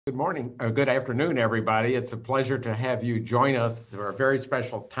Good morning, or good afternoon, everybody. It's a pleasure to have you join us for a very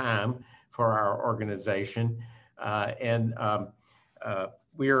special time for our organization. And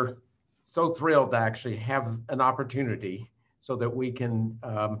we're so thrilled to actually have an opportunity so that we can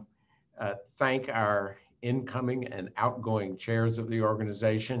thank our incoming and outgoing chairs of the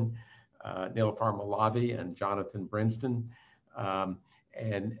organization, Niloufar Molavi and Jonathan Brinsden, um,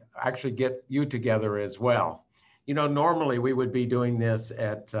 and actually get you together as well. Normally we would be doing this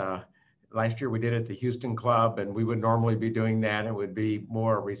at, last year we did it at the Houston Club, and we would normally be doing that. It would be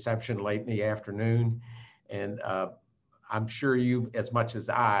more reception late in the afternoon. And I'm sure you, as much as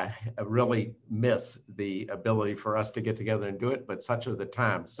I, really miss the ability for us to get together and do it, but such are the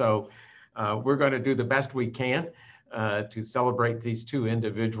times. So we're going to do the best we can to celebrate these two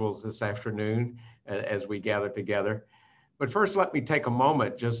individuals this afternoon as we gather together. But first, let me take a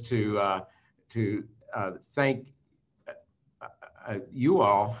moment just to thank you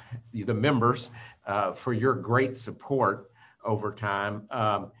all, the members, for your great support over time,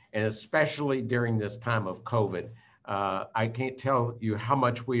 and especially during this time of COVID. I can't tell you how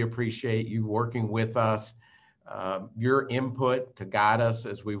much we appreciate you working with us, your input to guide us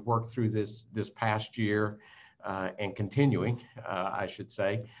as we work through this past year and continuing, I should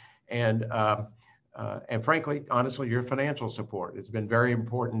say. And frankly, honestly, your financial support. It's been very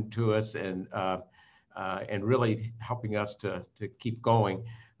important to us and really helping us to keep going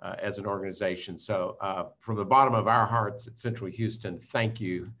as an organization. So from the bottom of our hearts at Central Houston, thank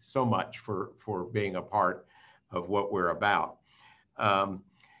you so much for being a part of what we're about.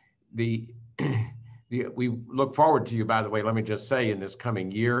 We look forward to you, by the way, let me just say, in this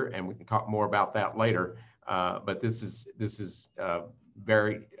coming year, and we can talk more about that later. But this is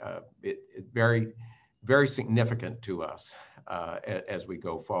very, very significant to us as we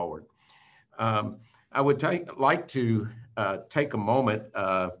go forward. I would like to take a moment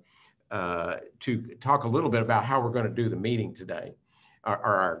to talk a little bit about how we're going to do the meeting today, or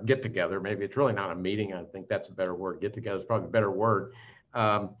our get together. Maybe it's really not a meeting. I think that's a better word. Get together is probably a better word.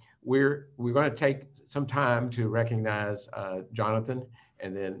 We're going to take some time to recognize Jonathan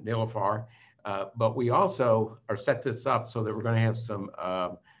and then Niloufar, but we also are set this up so that we're going to have some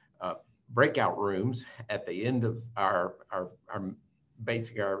breakout rooms at the end of our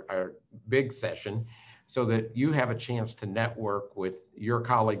big session, so that you have a chance to network with your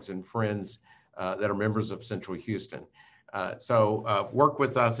colleagues and friends that are members of Central Houston. So work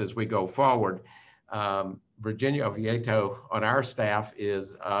with us as we go forward. Virginia Oviedo on our staff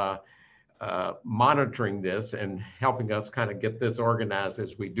is monitoring this and helping us kind of get this organized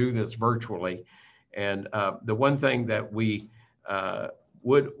as we do this virtually. And the one thing that we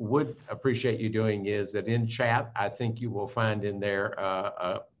would appreciate you doing is that in chat, I think you will find in there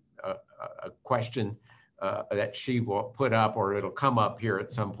a question that she will put up, or it'll come up here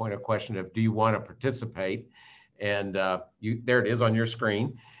at some point, a question of, do you want to participate? And there it is on your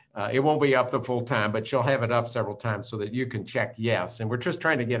screen. It won't be up the full time, but she'll have it up several times so that you can check yes. And we're just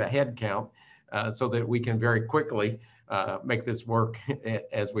trying to get a head count so that we can very quickly make this work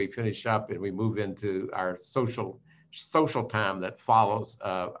as we finish up and we move into our social time that follows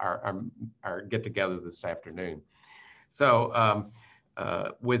our get together this afternoon. So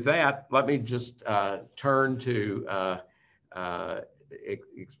with that, let me just turn to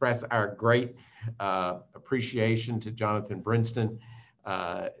express our great appreciation to Jonathan Brinsden,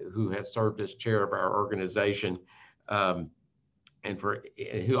 who has served as chair of our organization, and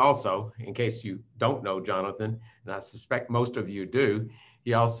who also, in case you don't know Jonathan, and I suspect most of you do,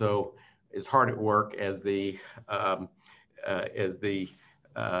 he also is hard at work as the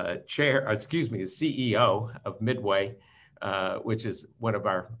CEO of Midway, which is one of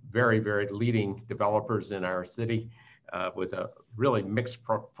our very, very leading developers in our city, with a really mixed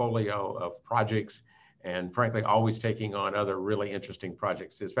portfolio of projects, and frankly, always taking on other really interesting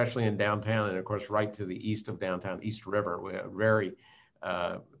projects, especially in downtown, and of course, right to the east of downtown, East River, with a very,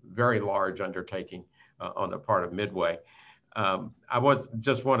 very large undertaking on the part of Midway. I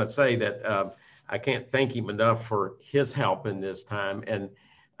just want to say that I can't thank him enough for his help in this time. And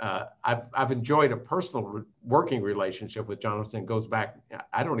I've enjoyed a personal working relationship with Jonathan. It goes back,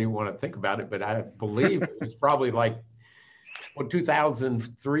 I don't even want to think about it, but I believe it was probably like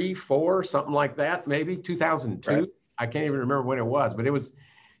 2003, 4, something like that, maybe 2002. Right. I can't even remember when it was, but it was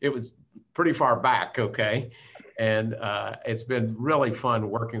pretty far back, okay? And it's been really fun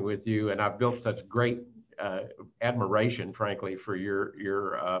working with you, and I've built such great admiration, frankly, for your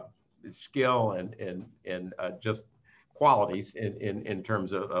skill and just qualities in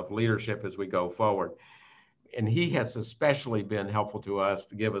terms of leadership as we go forward. And he has especially been helpful to us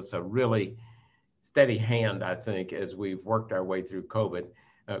to give us a really steady hand, I think, as we've worked our way through COVID.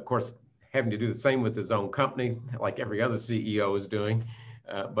 Of course, having to do the same with his own company, like every other CEO is doing,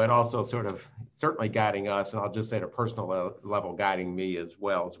 but also sort of certainly guiding us, and I'll just say at a personal level, guiding me as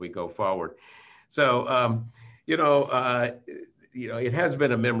well as we go forward. So, you know, it has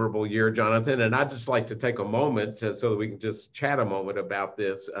been a memorable year, Jonathan, and I'd just like to take a moment so that we can just chat a moment about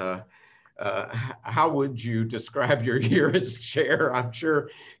this. How would you describe your year as chair? I'm sure,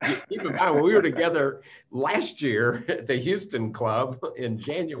 keep in mind, when we were together last year at the Houston Club in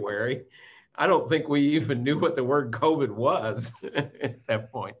January, I don't think we even knew what the word COVID was at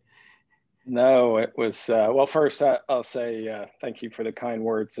that point. No, it was, well, first I'll say thank you for the kind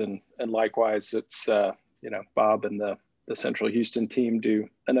words, and likewise, it's, Bob and the Central Houston team do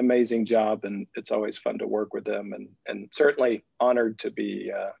an amazing job, and it's always fun to work with them, and certainly honored to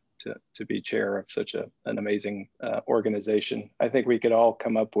be chair of such an amazing organization. I think we could all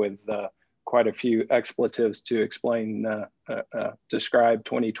come up with quite a few expletives to describe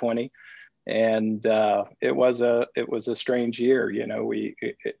 2020. And it was a strange year.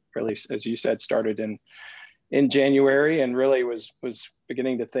 It really, as you said, started in January, and really was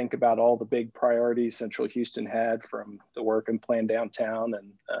beginning to think about all the big priorities Central Houston had, from the work and plan downtown,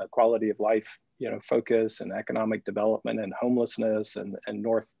 and quality of life, focus, and economic development, and homelessness, and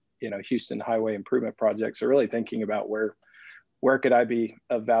North Houston highway improvement projects. So really thinking about where could I be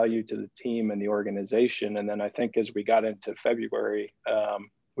of value to the team and the organization. And then I think as we got into February,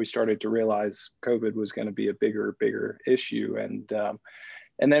 we started to realize COVID was going to be a bigger issue.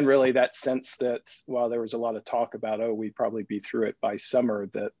 And then really that sense that while there was a lot of talk about, oh, we'd probably be through it by summer,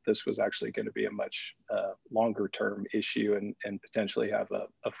 that this was actually going to be a much longer term issue, and potentially have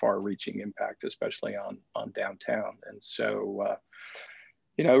a far reaching impact, especially on downtown. And so,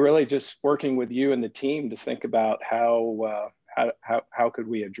 really just working with you and the team to think about how could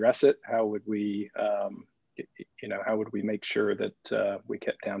we address it? How would we, how would we make sure that we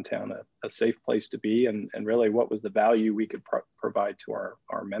kept downtown a safe place to be, and really what was the value we could provide to our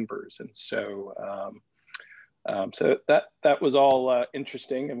members? And so, so that was all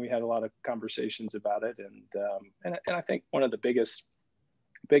interesting, and we had a lot of conversations about it. And I think one of the biggest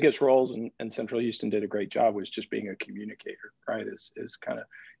roles, and Central Houston did a great job, was just being a communicator, right? Is kind of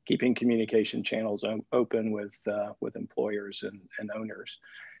keeping communication channels open with employers and owners,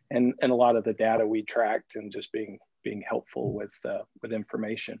 and a lot of the data we tracked, and just being helpful with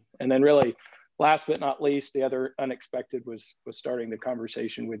information. And then really, last but not least, the other unexpected was starting the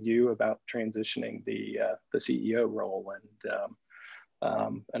conversation with you about transitioning the CEO role.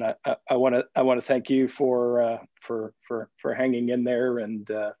 And I want to thank you for hanging in there and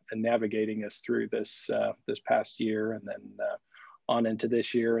navigating us through this past year, and then on into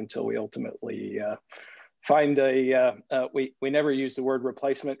this year, until we ultimately find we never use the word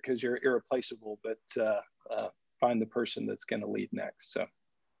replacement because you're irreplaceable, but find the person that's going to lead next. So,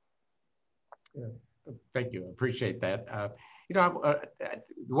 yeah, thank you. I appreciate that. The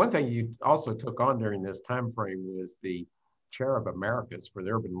one thing you also took on during this time frame was the Chair of Americas for the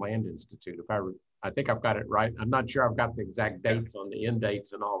Urban Land Institute. I think I've got it right. I'm not sure I've got the exact dates on the end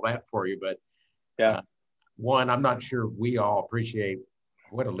dates and all that for you, but yeah. One, I'm not sure we all appreciate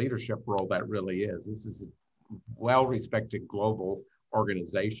what a leadership role that really is. This is a well-respected global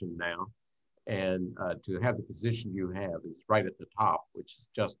organization now, and to have the position you have is right at the top, which is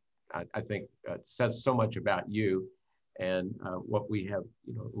just, I think, says so much about you and what we have,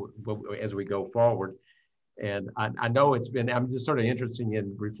 as we go forward. And I know I'm just sort of interested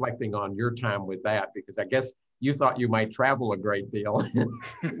in reflecting on your time with that, because I guess you thought you might travel a great deal.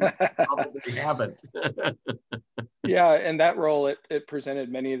 Probably haven't. Yeah, and that role, it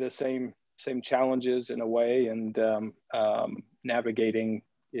presented many of the same challenges in a way, and navigating,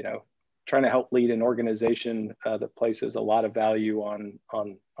 trying to help lead an organization that places a lot of value on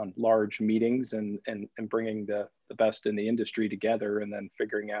large meetings, and bringing the best in the industry together, and then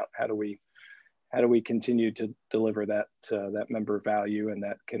figuring out how do we continue to deliver that member value and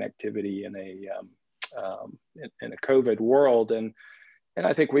that connectivity in a COVID world. And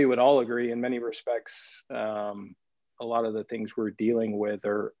I think we would all agree, in many respects, a lot of the things we're dealing with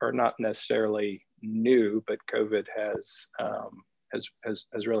are not necessarily new, but COVID has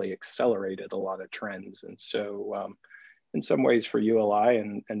really accelerated a lot of trends. And so in some ways for ULI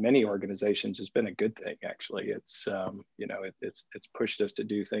and many organizations, it's been a good thing, actually. It's it's pushed us to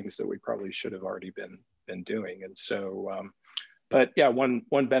do things that we probably should have already been doing. And so but yeah, one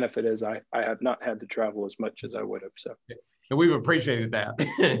benefit is I have not had to travel as much as I would have. So, and we've appreciated that.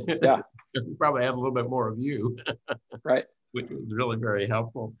 Yeah. We probably have a little bit more of you. Right. Which was really very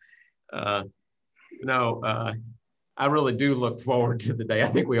helpful. I really do look forward to the day. I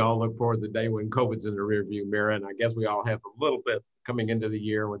think we all look forward to the day when COVID's in the rearview mirror, and I guess we all have a little bit coming into the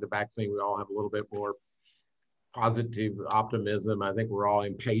year with the vaccine, we all have a little bit more positive optimism. I think we're all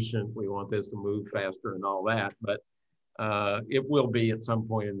impatient. We want this to move faster and all that, but it will be at some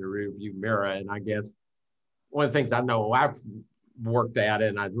point in the rearview mirror. And I guess one of the things I know I've worked at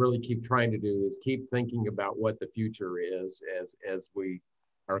and I really keep trying to do is keep thinking about what the future is as we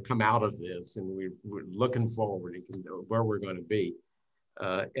are come out of this, and we're looking forward and where we're going to be.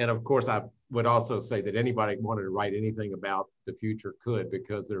 And of course, I would also say that anybody wanted to write anything about the future could,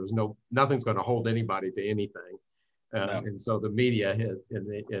 because nothing's going to hold anybody to anything. No. And so the media and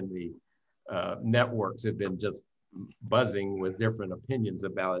the networks have been just buzzing with different opinions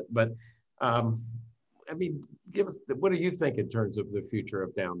about it. But I mean, give us, what do you think in terms of the future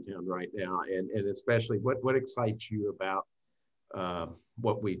of downtown right now? And especially what excites you about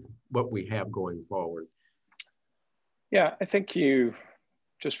what we have going forward? Yeah, I think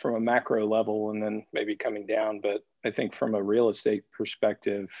just from a macro level and then maybe coming down, but I think from a real estate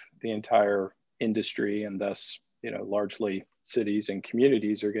perspective, the entire industry and thus, largely cities and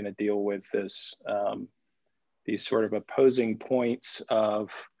communities are going to deal with these sort of opposing points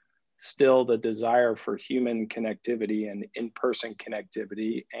of still the desire for human connectivity and in-person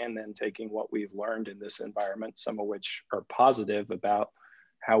connectivity, and then taking what we've learned in this environment, some of which are positive about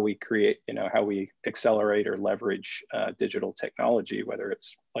how we create, how we accelerate or leverage digital technology, whether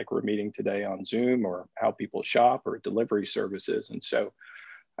it's like we're meeting today on Zoom, or how people shop, or delivery services. And so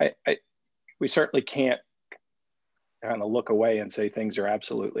we certainly can't kind of look away and say things are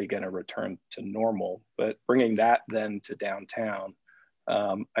absolutely going to return to normal, but bringing that then to downtown,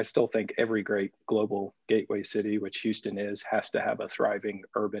 I still think every great global gateway city, which Houston is, has to have a thriving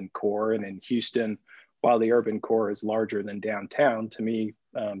urban core. And in Houston, while the urban core is larger than downtown, to me,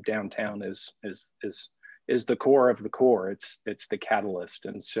 downtown is the core of the core. It's the catalyst.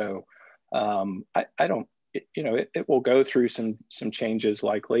 And so I don't, it will go through some changes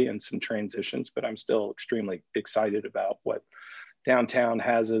likely and some transitions, but I'm still extremely excited about what downtown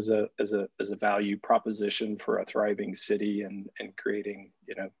has as a value proposition for a thriving city, and creating,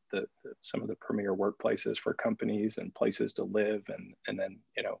 some of the premier workplaces for companies and places to live, and then,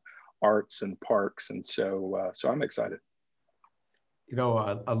 arts and parks. And so I'm excited.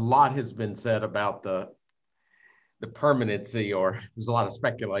 A lot has been said about the permanency, or there's a lot of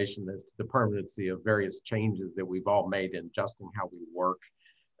speculation as to the permanency of various changes that we've all made in adjusting how we work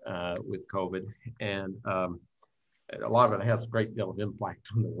with COVID. And a lot of it has a great deal of impact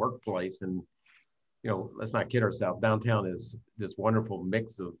on the workplace. And, let's not kid ourselves, downtown is this wonderful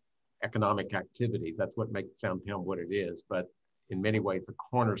mix of economic activities. That's what makes downtown what it is. But in many ways, the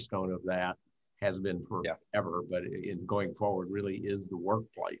cornerstone of that has been forever, but in going forward really is the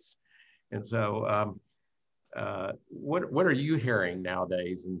workplace. And so what are you hearing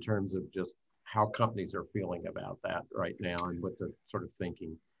nowadays in terms of just how companies are feeling about that right now and what they're sort of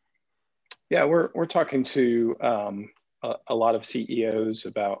thinking? Yeah, we're talking to a lot of CEOs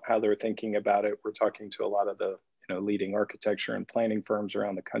about how they're thinking about it. We're talking to a lot of the leading architecture and planning firms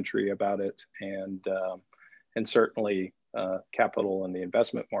around the country about it, and certainly capital and the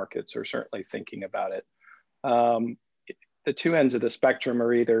investment markets are certainly thinking about it. The two ends of the spectrum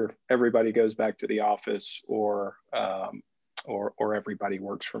are either everybody goes back to the office, or everybody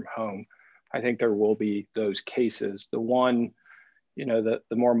works from home. I think there will be those cases. The one, the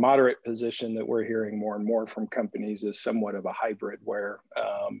more moderate position that we're hearing more and more from companies is somewhat of a hybrid, where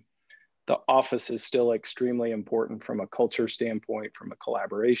the office is still extremely important from a culture standpoint, from a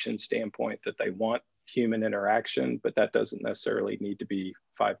collaboration standpoint, that they want human interaction, but that doesn't necessarily need to be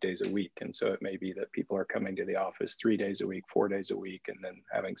 5 days a week. And so it may be that people are coming to the office 3 days a week, 4 days a week, and then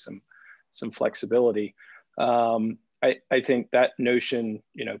having some flexibility. I think that notion,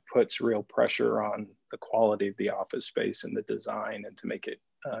 puts real pressure on the quality of the office space and the design, and to make it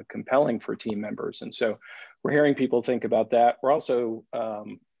compelling for team members. And so we're hearing people think about that. We're also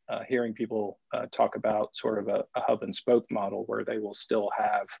hearing people talk about sort of a hub and spoke model, where they will still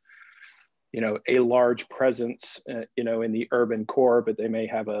have a large presence, in the urban core, but they may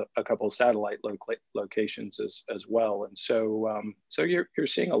have a couple of satellite locations as well. And so, you're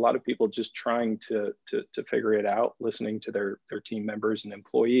seeing a lot of people just trying to figure it out, listening to their team members and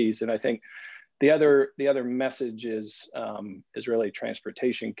employees. And I think the other message is really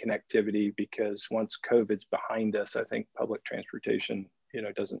transportation connectivity, because once COVID's behind us, I think public transportation,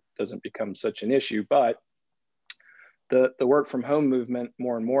 doesn't become such an issue. But the work from home movement,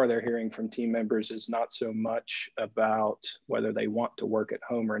 more and more they're hearing from team members, is not so much about whether they want to work at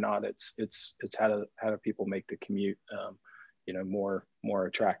home or not. It's how do people make the commute more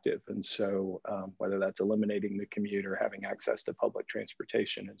attractive. And so whether that's eliminating the commute or having access to public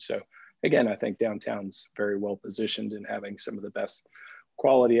transportation. And so again, I think downtown's very well positioned in having some of the best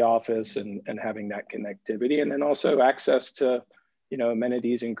quality office and having that connectivity, and then also access to, you know,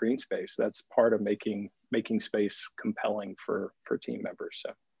 amenities and green space. That's part of making space compelling for team members.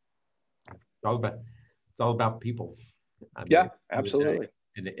 So it's all about people. I mean, yeah, absolutely.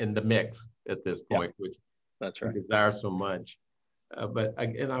 In the mix at this point, which that's right. We desire so much. But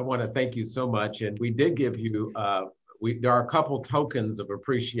again, I want to thank you so much. And we did give you, there are a couple tokens of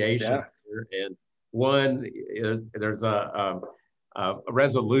appreciation here. And one is there's a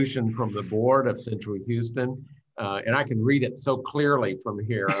resolution from the board of Central Houston. And I can read it so clearly from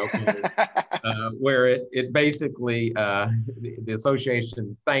here, okay, where it basically, the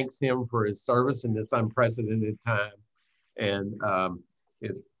association thanks him for his service in this unprecedented time, and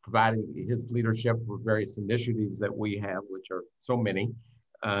is providing his leadership for various initiatives that we have, which are so many,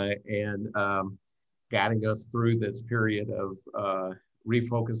 and guiding us through this period of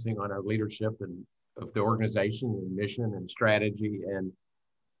refocusing on our leadership and of the organization and mission and strategy. And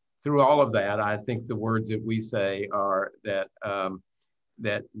through all of that, I think the words that we say are that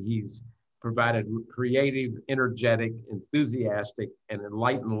that he's provided creative, energetic, enthusiastic, and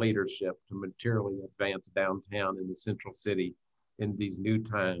enlightened leadership to materially advance downtown in the Central City in these new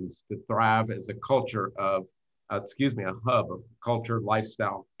times, to thrive as a culture of, a hub of culture,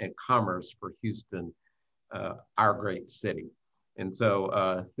 lifestyle, and commerce for Houston, our great city. And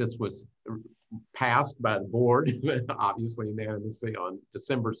so this was passed by the board, obviously unanimously, on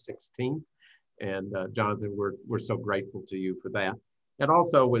December 16th. And Jonathan, we're so grateful to you for that. And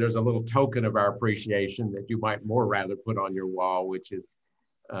also, there's a little token of our appreciation that you might more rather put on your wall, which is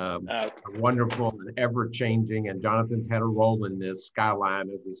wonderful and ever-changing, and Jonathan's had a role in this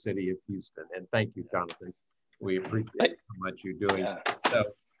skyline of the city of Houston. And thank you, Jonathan. We appreciate how much you're doing. Yeah.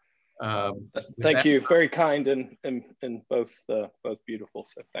 So, thank you. Very kind and both beautiful.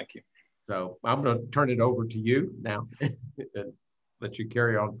 So thank you. So I'm going to turn it over to you now and let you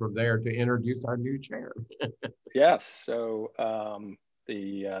carry on from there to introduce our new chair. Yes. So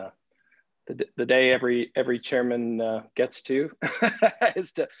the day every chairman gets to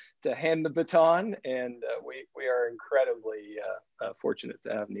is to hand the baton, and we are incredibly fortunate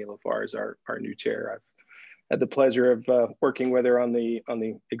to have Niloufar as our new chair. I've had the pleasure of working with her on the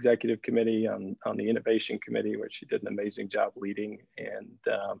executive committee, on the innovation committee, which she did an amazing job leading. And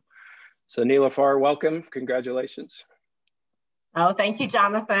so Niloufar, welcome, congratulations. Oh, thank you,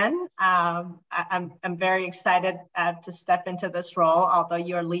 Jonathan. I'm very excited to step into this role, although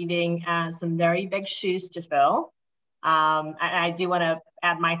you're leaving some very big shoes to fill. I do want to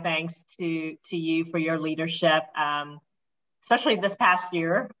add my thanks to you for your leadership, especially this past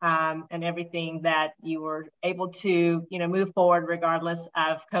year, and everything that you were able to, move forward regardless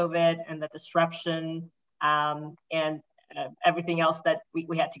of COVID and the disruption and everything else that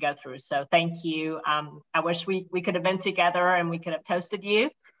we had to go through. So thank you. I wish we could have been together and we could have toasted you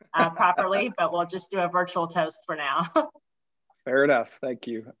properly, but we'll just do a virtual toast for now. Fair enough. Thank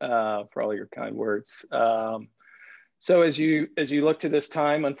you for all your kind words. So as you look to this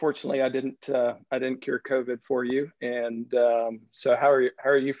time, unfortunately, I didn't cure COVID for you, and so how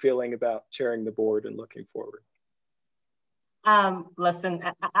are you feeling about chairing the board and looking forward? Listen,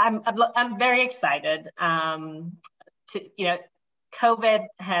 I'm very excited. COVID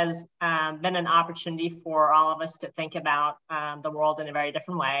has been an opportunity for all of us to think about the world in a very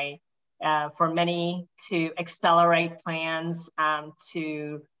different way. For many to accelerate plans,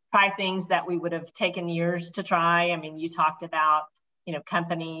 to try things that we would have taken years to try. I mean, you talked about,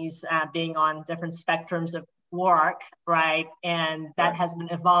 companies being on different spectrums of work, right? And that has been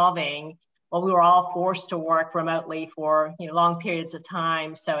evolving. Well, we were all forced to work remotely for long periods of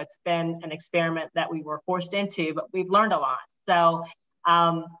time. So it's been an experiment that we were forced into, but we've learned a lot. So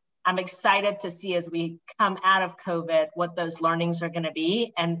I'm excited to see as we come out of COVID, what those learnings are going to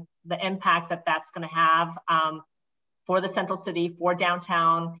be and the impact that that's going to have for the Central City, for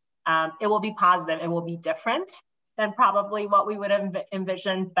downtown. It will be positive. It will be different than probably what we would have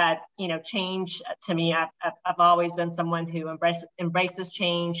envisioned. But, change to me, I've always been someone who embraces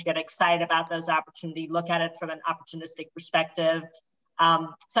change, get excited about those opportunities, look at it from an opportunistic perspective.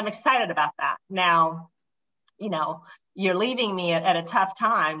 So I'm excited about that. Now, you're leaving me at a tough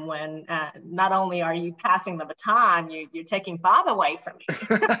time when not only are you passing the baton, you're taking Bob away from me.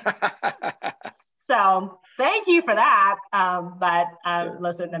 So thank you for that. But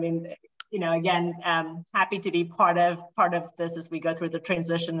listen, I mean, again, happy to be part of this as we go through the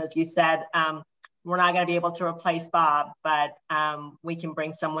transition. As you said, we're not going to be able to replace Bob, but we can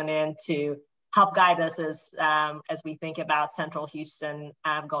bring someone in to help guide us as we think about Central Houston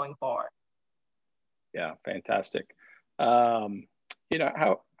going forward. Yeah, fantastic. How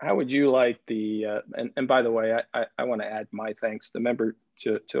how would you like the, and by the way, I want to add my thanks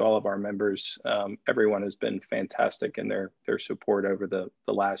to all of our members. Everyone has been fantastic in their support over the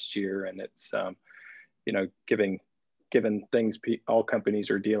last year, and it's, you know, given things all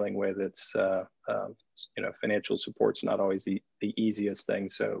companies are dealing with, it's, you know, financial support's not always the easiest thing.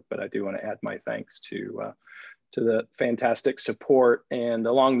 So, but I do want to add my thanks to the fantastic support. And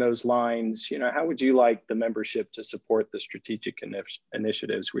along those lines, you know, how would you like the membership to support the strategic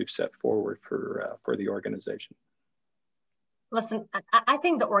initiatives we've set forward for the organization? Listen, I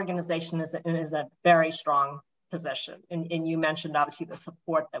think the organization is a very strong position. And you mentioned obviously the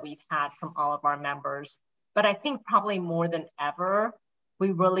support that we've had from all of our members, but I think probably more than ever,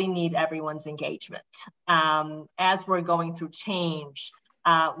 we really need everyone's engagement. As we're going through change,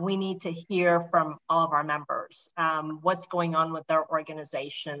 we need to hear from all of our members, what's going on with their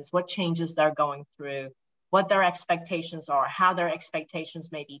organizations, what changes they're going through, what their expectations are, how their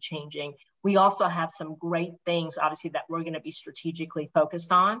expectations may be changing. We also have some great things, obviously, that we're going to be strategically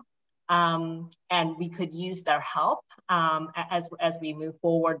focused on. And we could use their help as we move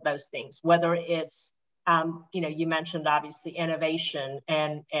forward those things, whether it's, you know, you mentioned obviously innovation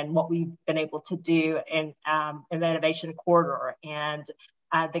and what we've been able to do in the innovation corridor, and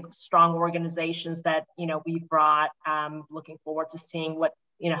the strong organizations that, you know, we've brought. Looking forward to seeing what,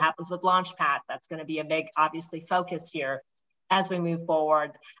 you know, happens with Launchpad. That's going to be a big, obviously, focus here as we move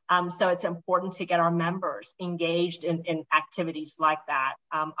forward. So it's important to get our members engaged in activities like that.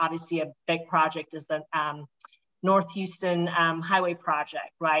 Obviously, a big project is the North Houston Highway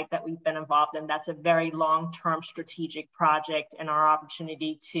Project, right, that we've been involved in. That's a very long-term strategic project, and our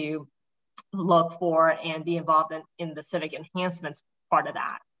opportunity to look for and be involved in the civic enhancements part of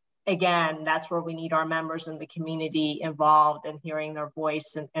that. Again, that's where we need our members in the community involved and hearing their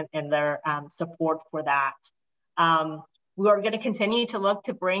voice and their support for that. We are going to continue to look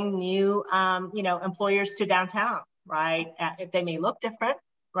to bring new, you know, employers to downtown, right? If they may look different,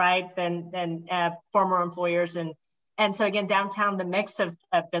 right, than former employers. And so again, downtown, the mix of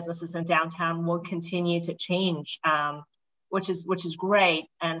businesses in downtown will continue to change, which is great.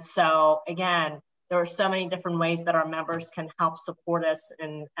 And so again, there are so many different ways that our members can help support us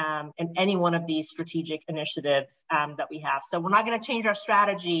in any one of these strategic initiatives that we have. So we're not going to change our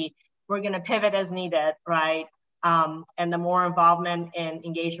strategy. We're going to pivot as needed, right? And the more involvement and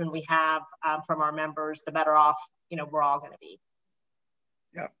engagement we have from our members, the better off, you know, we're all going to be.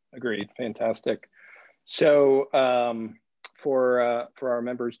 Yeah, agreed. Fantastic. So for our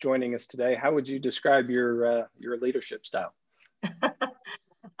members joining us today, how would you describe your leadership style?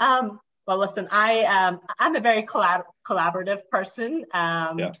 Well, listen, I'm a very collaborative person.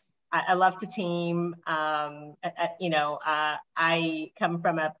 Yeah. I love to team. You know, I come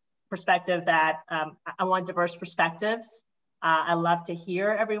from a perspective that I want diverse perspectives. I love to hear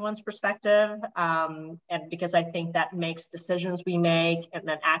everyone's perspective, and because I think that makes decisions we make and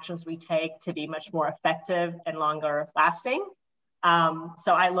then actions we take to be much more effective and longer lasting.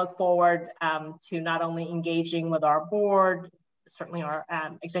 So I look forward to not only engaging with our board, certainly our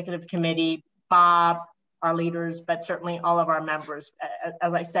executive committee, Bob, our leaders, but certainly all of our members.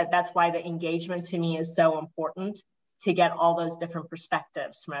 As I said, that's why the engagement to me is so important, to get all those different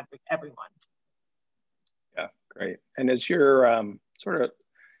perspectives from everyone. Yeah, great. And as you're sort of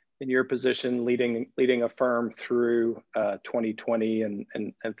in your position leading a firm through 2020 and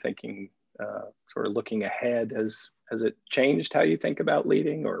thinking, sort of looking ahead, has it changed how you think about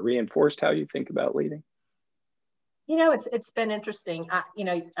leading or reinforced how you think about leading? You know, it's been interesting. You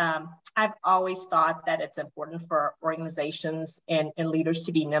know, I've always thought that it's important for organizations and leaders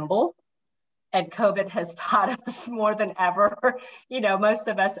to be nimble. And COVID has taught us more than ever. You know, most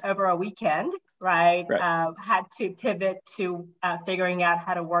of us over a weekend, right. Had to pivot to figuring out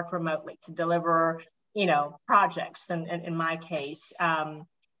how to work remotely to deliver, you know, projects. And in my case,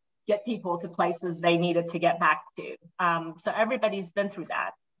 get people to places they needed to get back to. So everybody's been through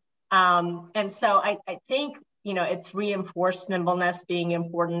that. And so I think, you know, it's reinforced nimbleness being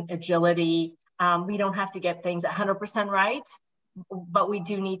important, agility. We don't have to get things 100% right, but we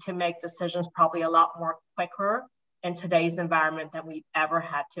do need to make decisions probably a lot more quicker in today's environment than we've ever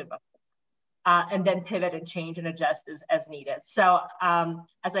had to before. And then pivot and change and adjust as needed. So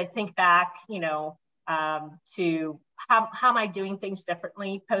as I think back, you know, to how am I doing things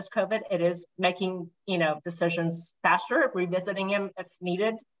differently post-COVID, it is making, you know, decisions faster, revisiting them if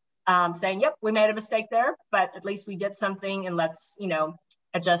needed. Saying, yep, we made a mistake there, but at least we did something, and let's, you know,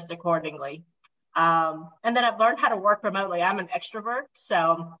 adjust accordingly. And then I've learned how to work remotely. I'm an extrovert,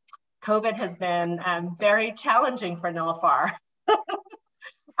 so COVID has been very challenging for Niloufar.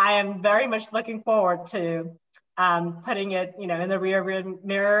 I am very much looking forward to putting it, in the rear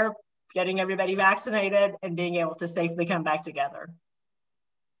mirror, getting everybody vaccinated, and being able to safely come back together.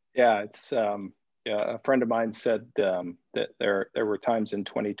 Yeah, it's a friend of mine said that there were times in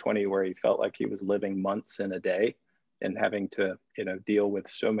 2020 where he felt like he was living months in a day and having to deal with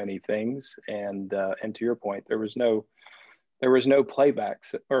so many things. And to your point, there was no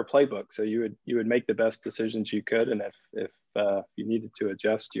playbacks or playbook, so you would make the best decisions you could, and if you needed to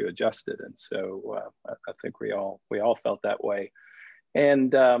adjust, you adjusted. And so I think we all felt that way.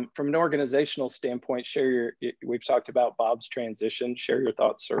 And from an organizational standpoint, we've talked about Bob's transition. Share your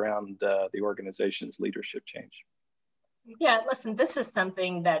thoughts around the organization's leadership change. Yeah, listen, this is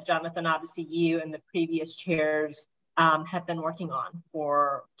something that Jonathan, obviously you and the previous chairs have been working on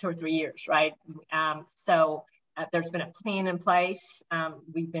for 2 or 3 years, right? So there's been a plan in place.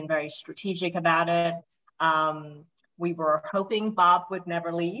 We've been very strategic about it. We were hoping Bob would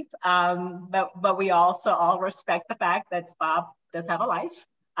never leave, but we also all respect the fact that Bob does have a life,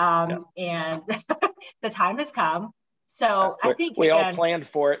 and the time has come. So I think we all planned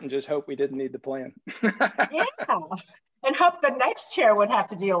for it and just hope we didn't need the plan. Yeah, and hope the next chair would have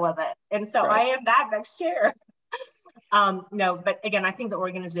to deal with it. And so right. I am that next chair. No, but again, I think the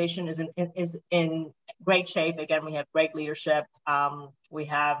organization is in great shape. Again, we have great leadership. We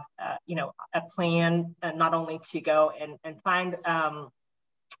have, a plan not only to go and find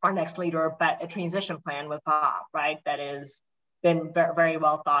our next leader, but a transition plan with Bob, right? That is been very, very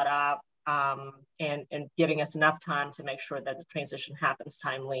well thought out, and giving us enough time to make sure that the transition happens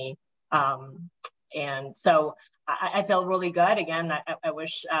timely. And so I feel really good. Again, I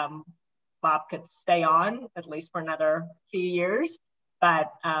wish Bob could stay on at least for another few years,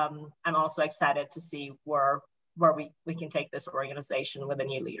 but I'm also excited to see where we can take this organization with a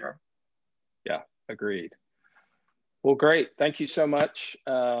new leader. Yeah, agreed. Well, great. Thank you so much.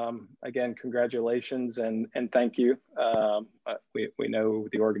 Again, congratulations and thank you. We know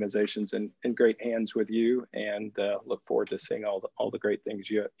the organization's in great hands with you, and look forward to seeing all the great things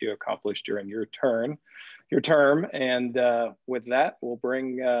you accomplished during your term. And with that, we'll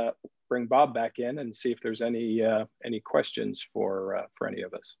bring Bob back in and see if there's any questions for any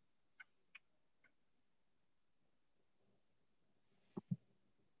of us.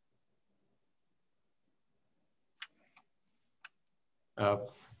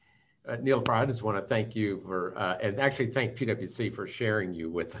 Niloufar, I just want to thank you for, and actually thank PwC for sharing you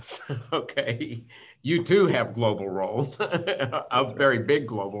with us. Okay, you too have global roles, a very big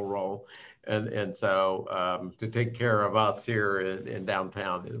global role, and so to take care of us here in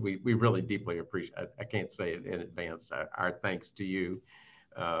downtown, we really deeply appreciate. I can't say it in advance. Our thanks to you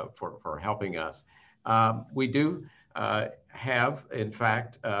for helping us. We do have, in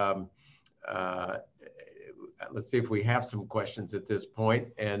fact. Let's see if we have some questions at this point.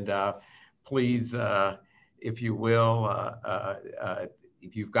 And please, if you will,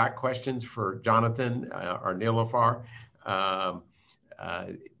 if you've got questions for Jonathan or Niloufar,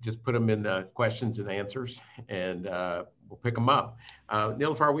 just put them in the questions and answers, and we'll pick them up.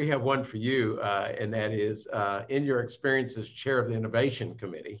 Niloufar, we have one for you, and that is, in your experience as chair of the Innovation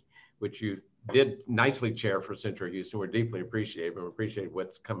Committee, which you did nicely chair for Central Houston, we're deeply appreciative, and we appreciate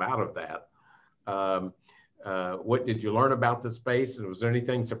what's come out of that. What did you learn about the space, and was there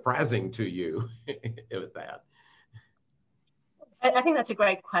anything surprising to you with that? I think that's a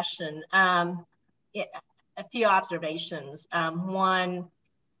great question. A few observations. One,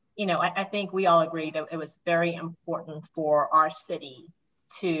 I think we all agreed that it was very important for our city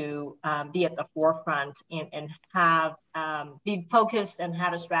to be at the forefront and have be focused and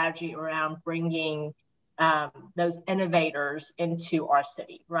have a strategy around bringing those innovators into our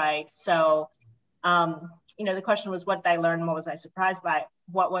city, right? So. The question was, what did I learn? What was I surprised by?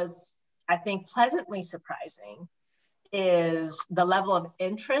 What was, I think, pleasantly surprising is the level of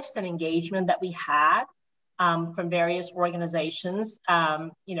interest and engagement that we had from various organizations,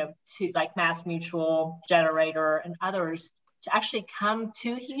 to like Mass Mutual, Generator, and others, to actually come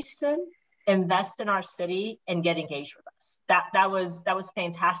to Houston, invest in our city, and get engaged with us. That was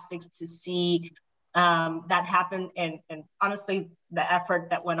fantastic to see. That happened, and honestly, the effort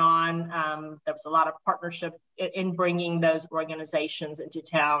that went on, there was a lot of partnership in bringing those organizations into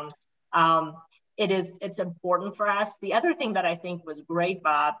town. It's important for us. The other thing that I think was great,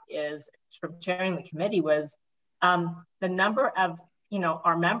 Bob, is from chairing the committee was the number of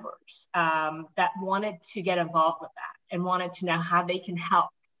our members that wanted to get involved with that and wanted to know how they can help,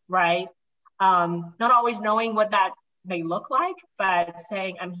 right? Not always knowing what that may look like, but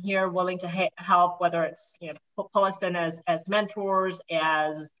saying, I'm here willing to help, whether it's, pull us in as mentors,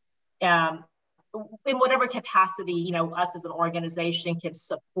 as in whatever capacity, us as an organization can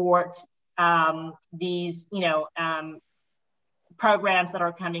support these, programs that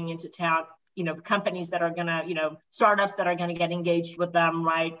are coming into town, companies that are gonna, startups that are gonna get engaged with them,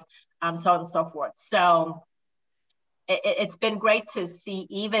 right? So on and so forth. So it's been great to see,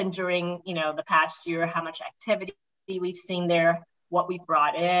 even during, the past year, how much activity we've seen there, what we've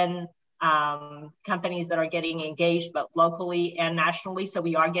brought in, companies that are getting engaged, but locally and nationally. So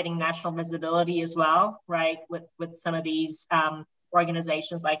we are getting national visibility as well, right? With some of these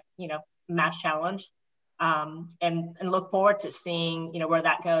organizations like, Mass Challenge, and look forward to seeing, where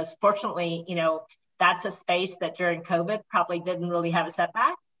that goes. Fortunately, that's a space that during COVID probably didn't really have a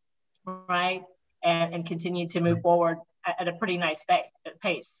setback, right? And continue to move forward at a pretty nice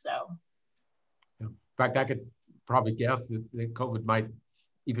pace. So, in fact, I could probably guess that COVID might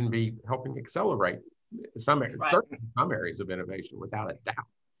even be helping accelerate some areas, right. certainly some areas of innovation, without a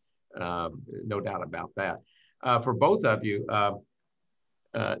doubt. No doubt about that. For both of you,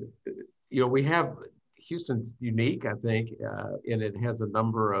 we have Houston's unique, I think, and it has a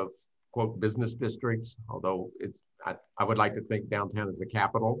number of quote business districts. Although I would like to think downtown is the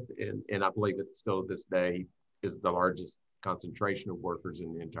capital, and I believe it still to this day is the largest concentration of workers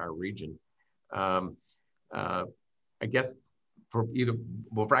in the entire region. I guess for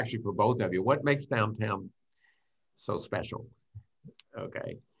both of you, what makes downtown so special?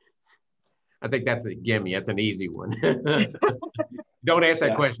 Okay. I think that's a gimme. That's an easy one. Don't ask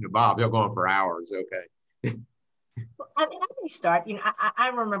that question to Bob. He'll go on for hours. Okay. I mean, let me start. I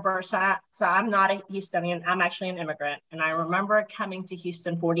remember, so I'm not a Houstonian. I'm actually an immigrant. And I remember coming to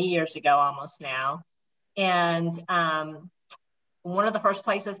Houston 40 years ago, almost now. And one of the first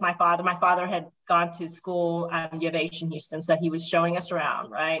places my father had gone to school, U of H in Houston. So he was showing us around,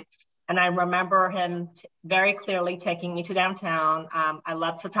 right? And I remember him very clearly taking me to downtown. I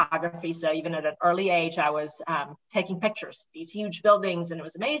loved photography. So even at an early age, I was taking pictures, these huge buildings, and it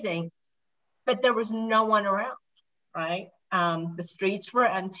was amazing. But there was no one around, right? The streets were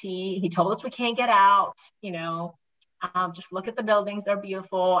empty. He told us we can't get out, just look at the buildings. They're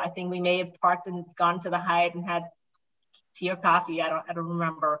beautiful. I think we may have parked and gone to the Hyatt and had tea or coffee. I don't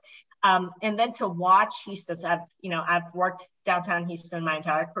remember. And then to watch Houston, I've worked downtown Houston my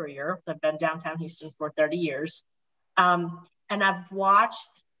entire career. I've been downtown Houston for 30 years. And I've watched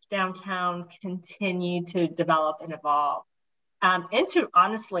downtown continue to develop and evolve into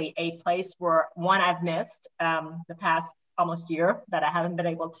honestly a place where, one, I've missed the past almost year that I haven't been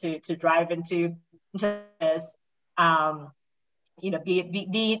able to drive into this, be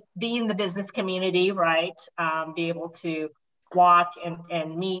in the business community, right? Be able to walk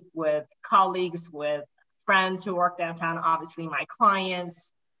and meet with colleagues, with friends who work downtown, obviously my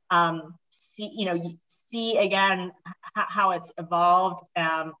clients, see again how it's evolved,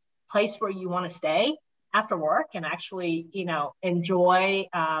 place where you want to stay after work and actually, enjoy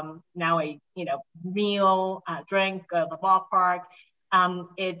now a, meal, drink, the ballpark.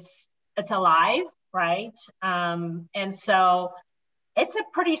 It's alive, right? And so it's a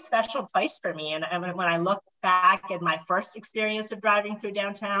pretty special place for me. And when I look back at my first experience of driving through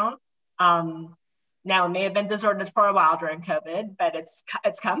downtown, now it may have been deserted for a while during COVID, but it's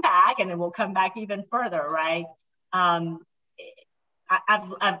come back, and it will come back even further, right? I've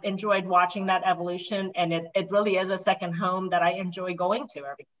enjoyed watching that evolution, and it really is a second home that I enjoy going to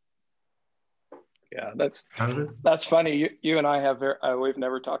every. Yeah, that's funny. You and I have we've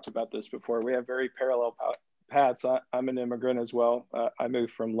never talked about this before. We have very parallel paths. I'm an immigrant as well. I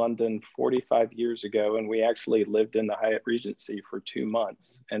moved from London 45 years ago, and we actually lived in the Hyatt Regency for 2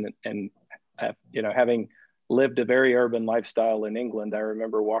 months. And having lived a very urban lifestyle in England, I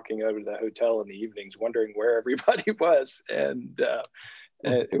remember walking over to the hotel in the evenings, wondering where everybody was. And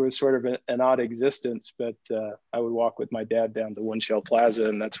it was sort of an odd existence, but I would walk with my dad down to One Shell Plaza,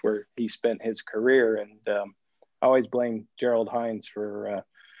 and that's where he spent his career. And I always blame Gerald Hines for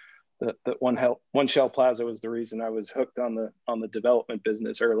that One Shell Plaza was the reason I was hooked on the development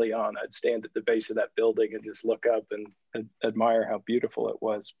business early on. I'd stand at the base of that building and just look up and admire how beautiful it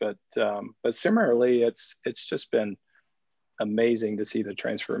was. But similarly, it's just been amazing to see the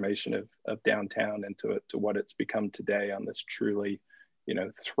transformation of downtown into what it's become today on this truly,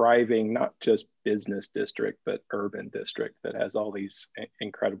 thriving, not just business district, but urban district that has all these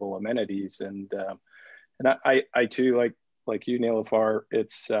incredible amenities. And I too, like you, Niloufar,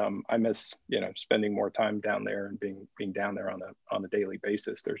 it's I miss spending more time down there and being down there on a daily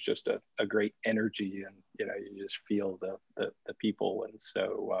basis. There's just a great energy, and you just feel the people, and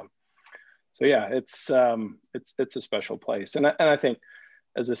so yeah, it's a special place. And I think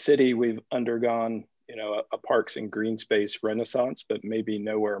as a city we've undergone a parks and green space renaissance, but maybe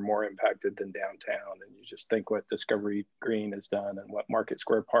nowhere more impacted than downtown. And you just think what Discovery Green has done and what Market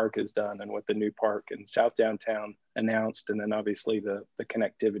Square Park has done and what the new park in South Downtown announced. And then obviously the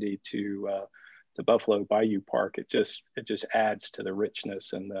connectivity to Buffalo Bayou Park, it just adds to the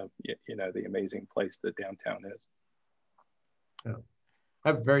richness and the amazing place that downtown is. Yeah. I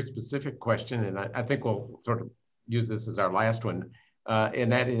have a very specific question, and I think we'll sort of use this as our last one.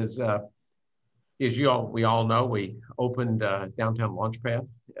 And that is we all know, we opened Downtown Launchpad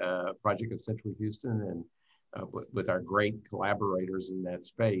project of Central Houston, and with our great collaborators in that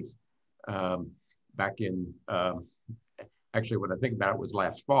space back in, actually when I think about it was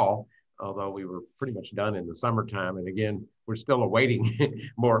last fall, although we were pretty much done in the summertime. And again, we're still awaiting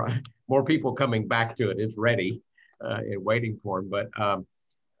more people coming back to it. It's ready and waiting for them. But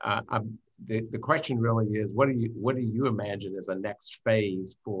the question really is, what do you imagine as a next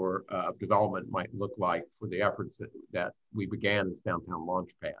phase for development might look like for the efforts that we began as Downtown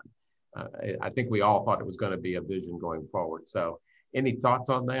Launchpad? I think we all thought it was going to be a vision going forward. So any thoughts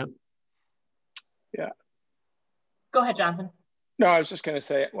on that? Yeah. Go ahead, Jonathan. No, I was just going to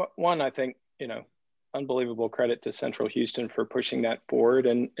say, one, I think, unbelievable credit to Central Houston for pushing that forward.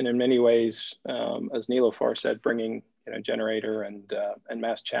 And in many ways, as Niloufar said, bringing Generator and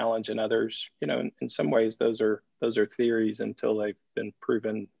Mass Challenge and others, in some ways those are theories until they've been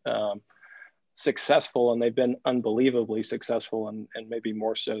proven successful, and they've been unbelievably successful, and maybe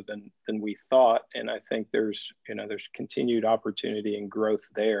more so than we thought. And I think there's continued opportunity and growth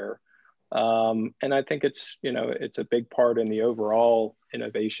there. And I think it's a big part in the overall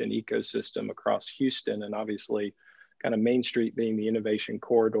innovation ecosystem across Houston, and obviously kind of Main Street being the innovation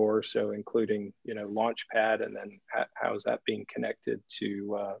corridor. So including, Launchpad, and then how is that being connected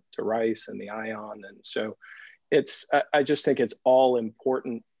to Rice and the Ion. And so I just think it's all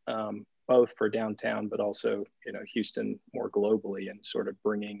important, both for downtown, but also, Houston more globally, and sort of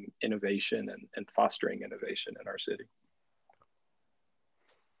bringing innovation and fostering innovation in our city.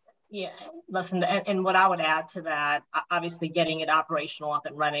 Yeah, listen, and what I would add to that, obviously getting it operational up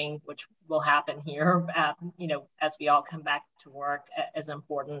and running, which will happen here, as we all come back to work, is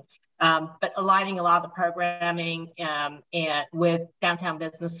important. But aligning a lot of the programming and with downtown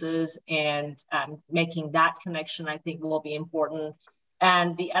businesses and making that connection, I think, will be important.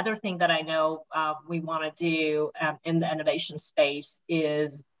 And the other thing that I know we want to do in the innovation space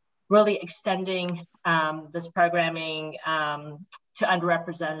is really extending this programming to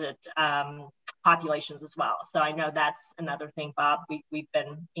underrepresented populations as well. So I know that's another thing, Bob, we've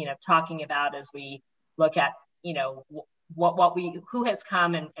been talking about as we look at who has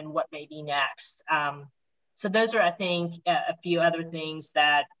come and what may be next. So those are, I think, a few other things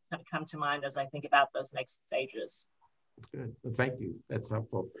that kind of come to mind as I think about those next stages. Good. Well, thank you. That's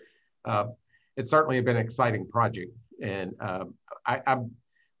helpful. It's certainly been an exciting project, and I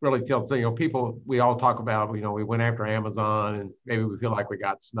really feel, people, we all talk about, we went after Amazon and maybe we feel like we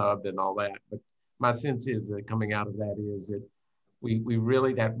got snubbed and all that. But my sense is that coming out of that is that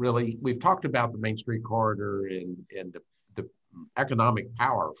we've talked about the Main Street corridor and the economic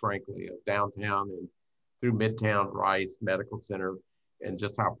power, frankly, of downtown and through Midtown, Rice Medical Center, and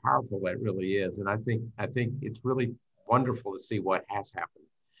just how powerful that really is. And I think it's really wonderful to see what has happened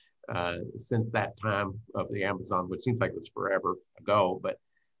since that time of the Amazon, which seems like it was forever ago, but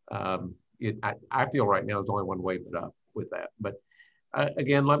I feel right now there's only one way but up with that. But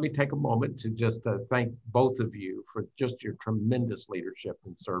again, let me take a moment to just thank both of you for just your tremendous leadership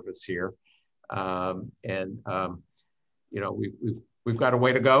and service here. We've got a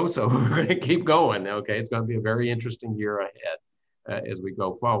way to go, so we're going to keep going. Okay, it's going to be a very interesting year ahead as we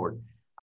go forward.